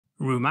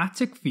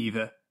Rheumatic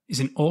fever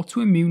is an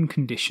autoimmune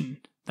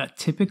condition that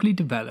typically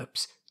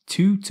develops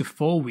 2 to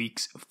 4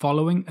 weeks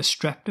following a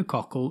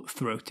streptococcal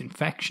throat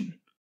infection.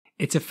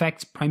 It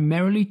affects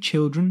primarily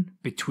children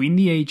between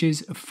the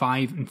ages of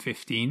 5 and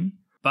 15,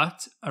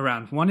 but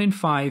around 1 in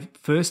 5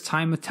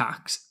 first-time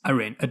attacks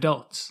are in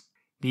adults.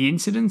 The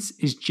incidence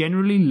is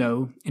generally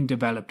low in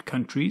developed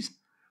countries,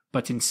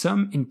 but in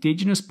some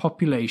indigenous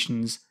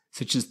populations,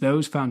 such as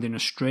those found in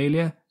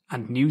Australia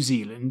and New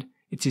Zealand,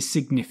 it is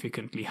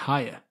significantly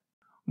higher.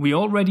 We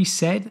already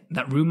said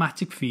that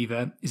rheumatic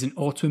fever is an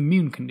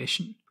autoimmune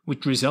condition,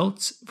 which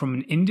results from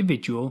an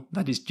individual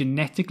that is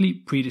genetically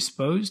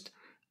predisposed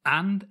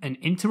and an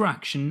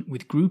interaction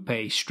with group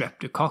A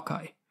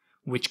streptococci,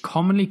 which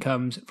commonly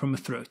comes from a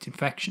throat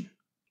infection.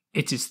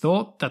 It is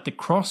thought that the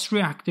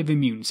cross-reactive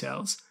immune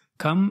cells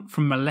come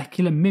from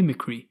molecular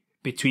mimicry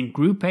between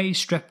group A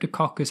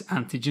streptococcus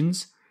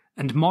antigens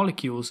and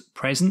molecules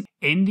present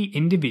in the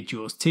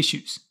individual's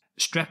tissues.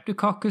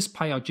 Streptococcus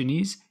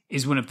pyogenes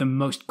is one of the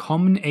most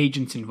common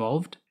agents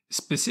involved.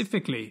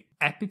 Specifically,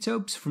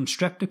 epitopes from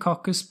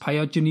Streptococcus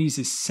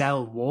pyogenes'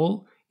 cell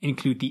wall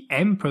include the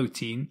M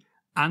protein.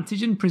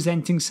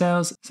 Antigen-presenting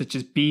cells, such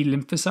as B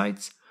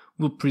lymphocytes,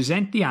 will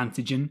present the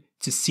antigen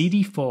to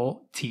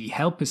CD4 T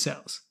helper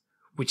cells,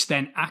 which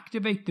then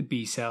activate the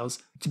B cells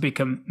to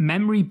become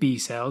memory B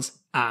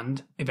cells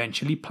and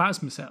eventually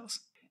plasma cells.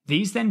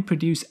 These then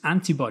produce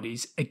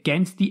antibodies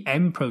against the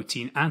M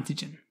protein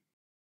antigen.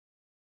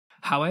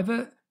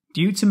 However,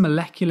 due to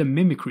molecular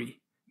mimicry,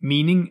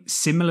 meaning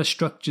similar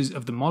structures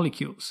of the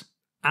molecules,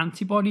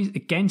 antibodies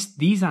against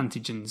these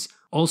antigens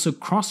also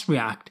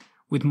cross-react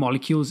with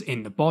molecules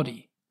in the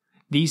body.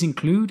 These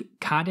include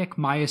cardiac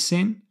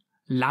myosin,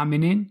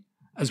 laminin,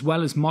 as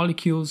well as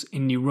molecules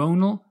in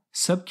neuronal,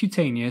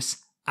 subcutaneous,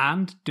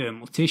 and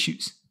dermal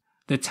tissues.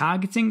 The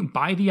targeting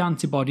by the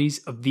antibodies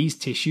of these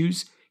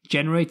tissues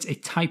generates a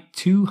type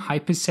 2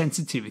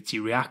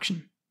 hypersensitivity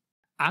reaction.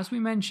 As we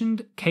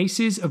mentioned,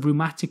 cases of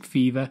rheumatic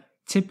fever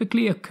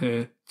typically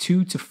occur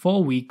 2 to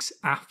 4 weeks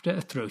after a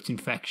throat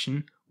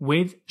infection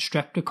with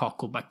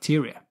streptococcal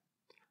bacteria.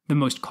 The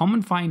most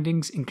common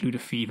findings include a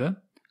fever,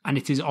 and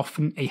it is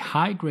often a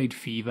high-grade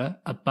fever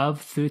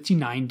above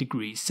 39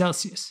 degrees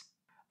Celsius.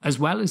 As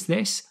well as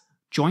this,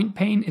 joint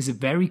pain is a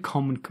very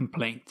common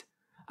complaint,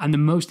 and the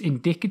most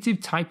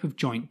indicative type of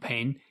joint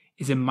pain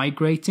is a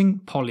migrating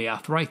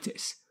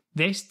polyarthritis.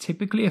 This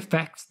typically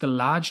affects the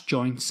large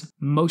joints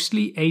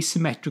mostly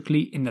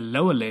asymmetrically in the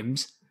lower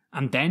limbs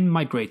and then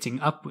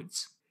migrating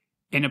upwards.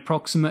 In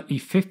approximately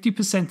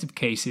 50% of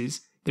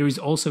cases, there is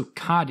also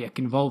cardiac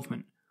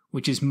involvement,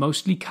 which is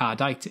mostly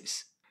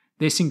carditis.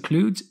 This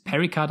includes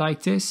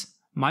pericarditis,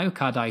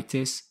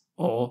 myocarditis,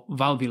 or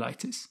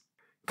valvulitis.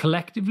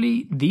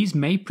 Collectively, these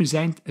may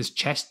present as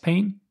chest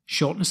pain,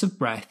 shortness of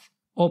breath,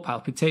 or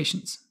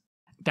palpitations.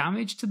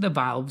 Damage to the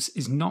valves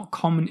is not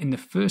common in the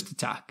first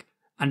attack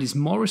and is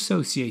more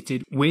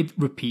associated with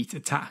repeat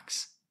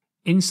attacks.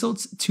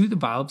 Insults to the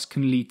valves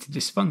can lead to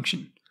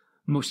dysfunction,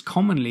 most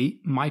commonly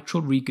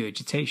mitral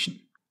regurgitation.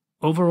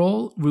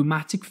 Overall,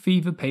 rheumatic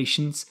fever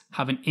patients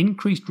have an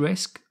increased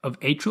risk of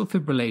atrial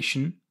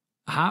fibrillation,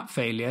 heart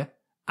failure,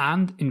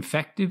 and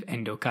infective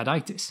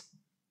endocarditis.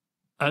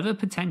 Other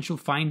potential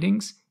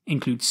findings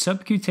include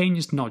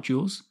subcutaneous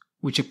nodules,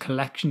 which are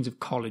collections of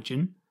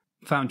collagen,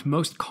 found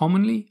most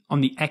commonly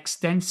on the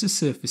extensor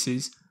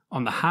surfaces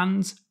on the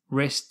hands,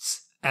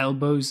 wrists,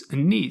 elbows,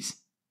 and knees.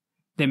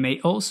 There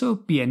may also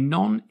be a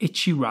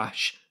non-itchy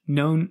rash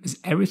known as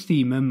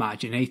erythema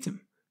marginatum.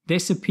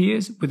 This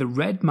appears with a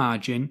red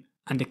margin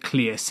and a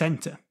clear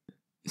centre.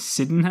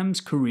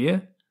 Sydenham's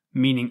chorea,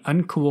 meaning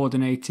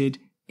uncoordinated,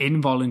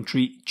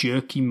 involuntary,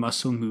 jerky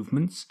muscle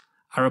movements,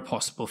 are a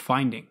possible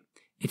finding.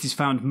 It is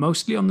found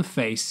mostly on the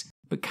face,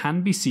 but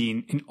can be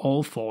seen in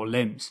all 4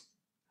 limbs.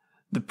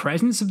 The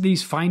presence of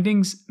these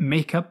findings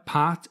make up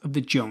part of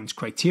the Jones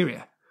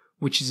criteria,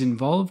 which is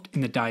involved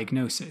in the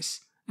diagnosis,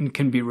 and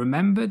can be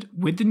remembered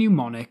with the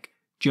mnemonic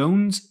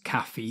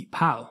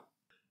Jones-CAFI-PAL.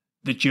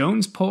 The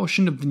Jones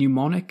portion of the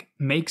mnemonic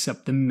makes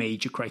up the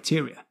major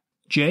criteria.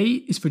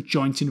 J is for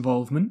joint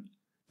involvement,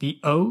 the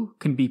O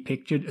can be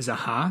pictured as a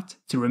heart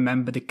to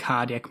remember the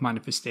cardiac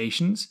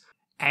manifestations,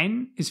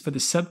 N is for the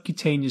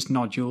subcutaneous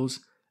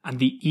nodules, and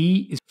the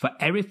E is for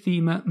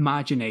erythema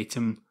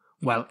marginatum,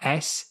 while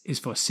S is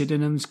for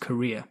Sydenham's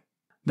chorea.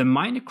 The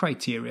minor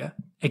criteria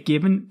are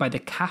given by the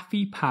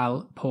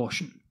CAFI-PAL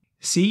portion.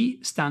 C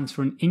stands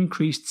for an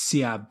increased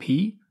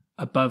CRP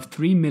above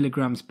 3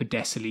 mg per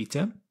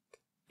deciliter.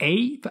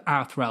 A for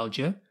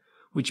arthralgia,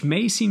 which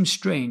may seem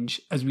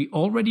strange as we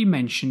already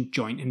mentioned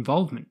joint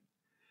involvement.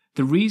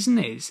 The reason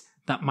is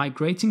that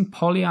migrating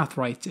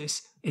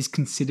polyarthritis is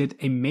considered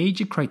a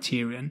major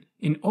criterion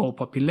in all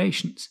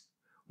populations,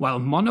 while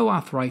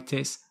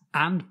monoarthritis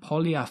and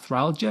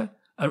polyarthralgia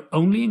are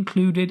only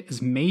included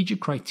as major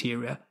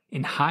criteria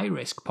in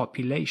high-risk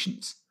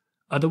populations.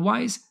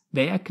 Otherwise,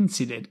 they are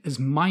considered as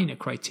minor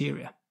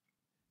criteria.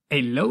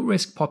 A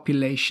low-risk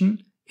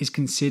population is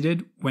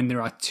considered when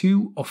there are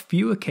 2 or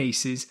fewer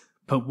cases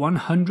per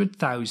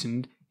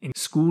 100,000 in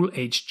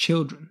school-aged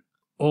children,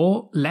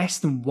 or less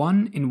than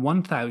 1 in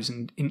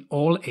 1,000 in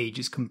all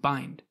ages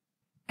combined.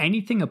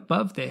 Anything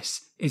above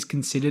this is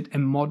considered a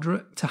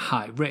moderate to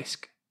high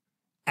risk.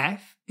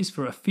 F is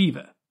for a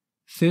fever,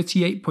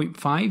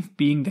 38.5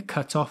 being the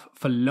cutoff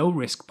for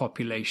low-risk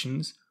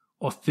populations,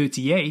 or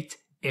 38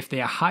 if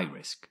they are high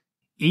risk.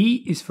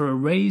 E is for a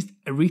raised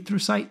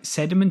erythrocyte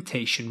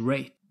sedimentation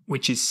rate,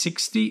 which is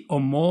 60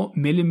 or more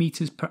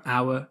millimeters per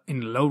hour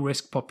in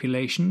low-risk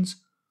populations,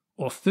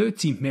 or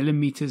 30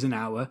 millimeters an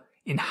hour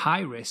in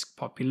high-risk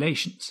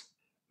populations.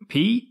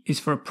 P is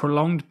for a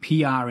prolonged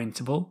PR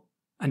interval,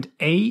 and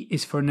A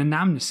is for an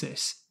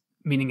anamnesis,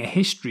 meaning a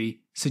history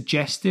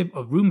suggestive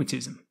of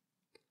rheumatism.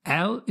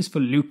 L is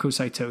for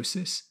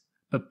leukocytosis,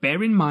 but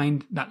bear in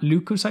mind that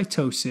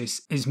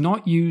leukocytosis is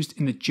not used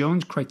in the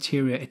Jones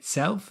criteria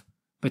itself,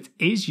 but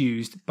is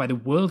used by the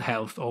World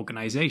Health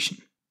Organization.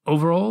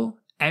 Overall,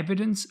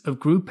 evidence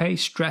of Group A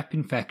strep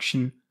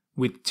infection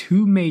with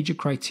 2 major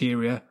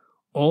criteria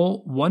or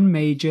 1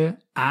 major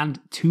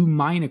and 2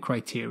 minor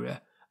criteria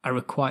are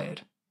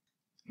required.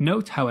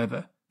 Note,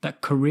 however,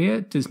 that chorea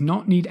does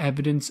not need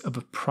evidence of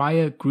a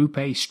prior Group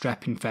A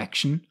strep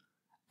infection,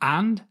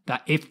 and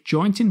that if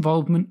joint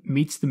involvement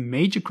meets the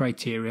major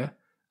criteria,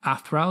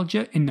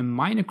 arthralgia in the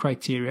minor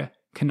criteria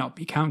cannot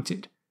be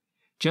counted.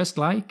 Just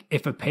like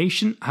if a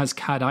patient has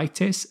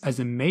carditis as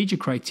a major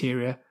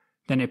criteria,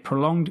 then a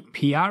prolonged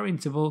PR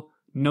interval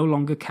no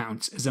longer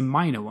counts as a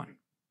minor one.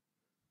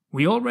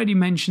 We already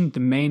mentioned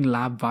the main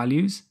lab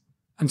values,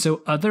 and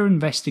so other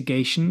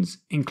investigations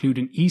include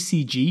an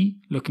ECG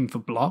looking for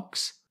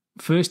blocks,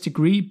 first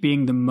degree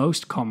being the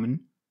most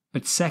common,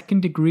 but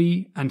second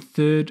degree and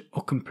third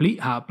or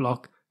complete heart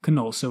block can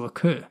also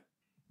occur.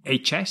 A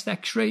chest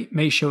X-ray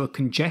may show a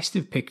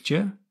congestive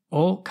picture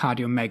or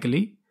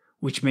cardiomegaly,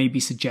 which may be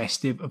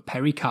suggestive of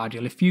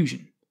pericardial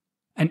effusion.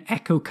 An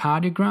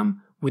echocardiogram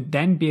would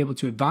then be able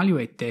to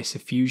evaluate this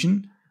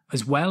effusion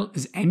as well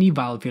as any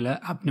valvular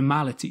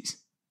abnormalities.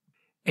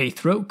 A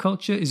throat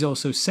culture is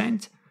also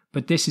sent,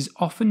 but this is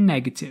often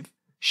negative,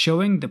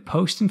 showing the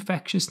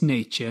post-infectious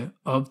nature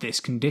of this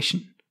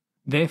condition.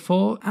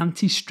 Therefore,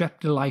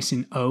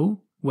 anti-streptolysin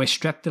O, where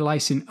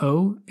streptolysin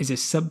O is a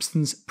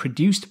substance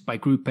produced by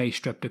Group A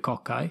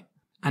streptococci,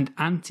 and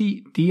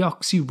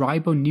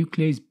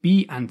anti-deoxyribonuclease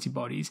B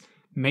antibodies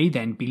may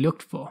then be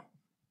looked for.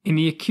 In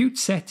the acute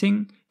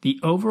setting, the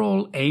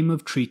overall aim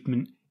of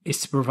treatment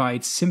is to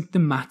provide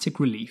symptomatic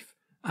relief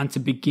and to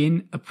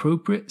begin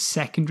appropriate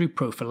secondary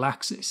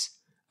prophylaxis,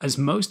 as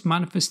most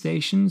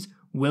manifestations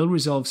will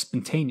resolve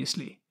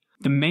spontaneously.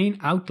 The main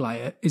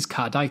outlier is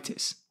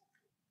carditis.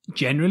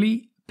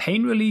 Generally,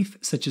 pain relief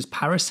such as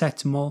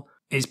paracetamol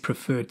is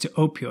preferred to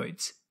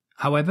opioids.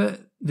 However,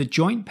 the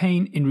joint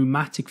pain in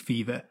rheumatic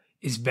fever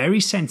is very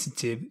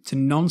sensitive to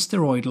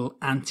non-steroidal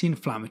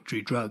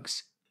anti-inflammatory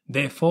drugs.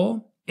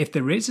 Therefore, if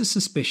there is a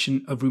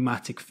suspicion of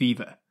rheumatic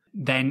fever,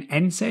 then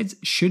NSAIDs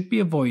should be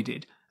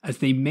avoided as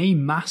they may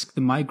mask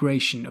the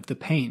migration of the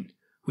pain,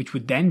 which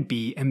would then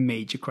be a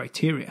major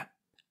criteria.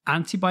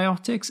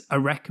 Antibiotics are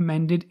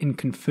recommended in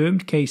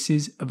confirmed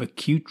cases of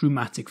acute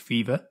rheumatic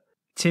fever,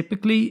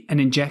 typically an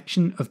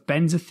injection of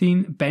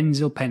benzathine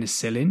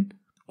benzylpenicillin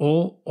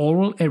or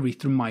oral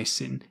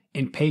erythromycin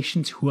in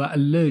patients who are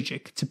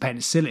allergic to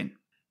penicillin.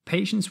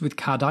 Patients with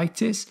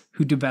carditis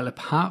who develop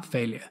heart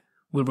failure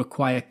will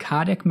require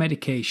cardiac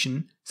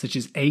medication such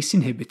as ACE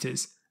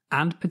inhibitors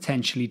and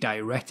potentially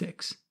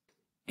diuretics.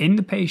 In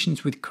the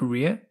patients with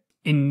chorea,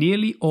 in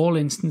nearly all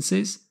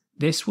instances,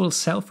 this will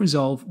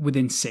self-resolve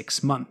within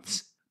 6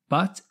 months.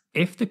 But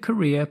if the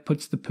chorea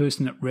puts the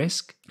person at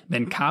risk,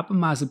 then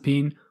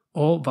carbamazepine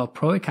or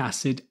valproic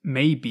acid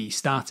may be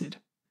started.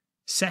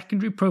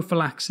 Secondary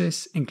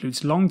prophylaxis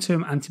includes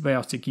long-term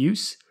antibiotic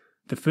use,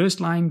 the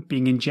first line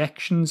being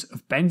injections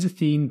of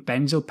benzathine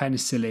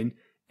benzylpenicillin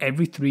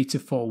every 3 to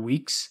 4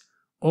 weeks,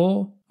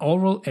 or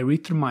oral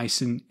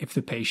erythromycin if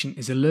the patient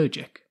is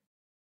allergic.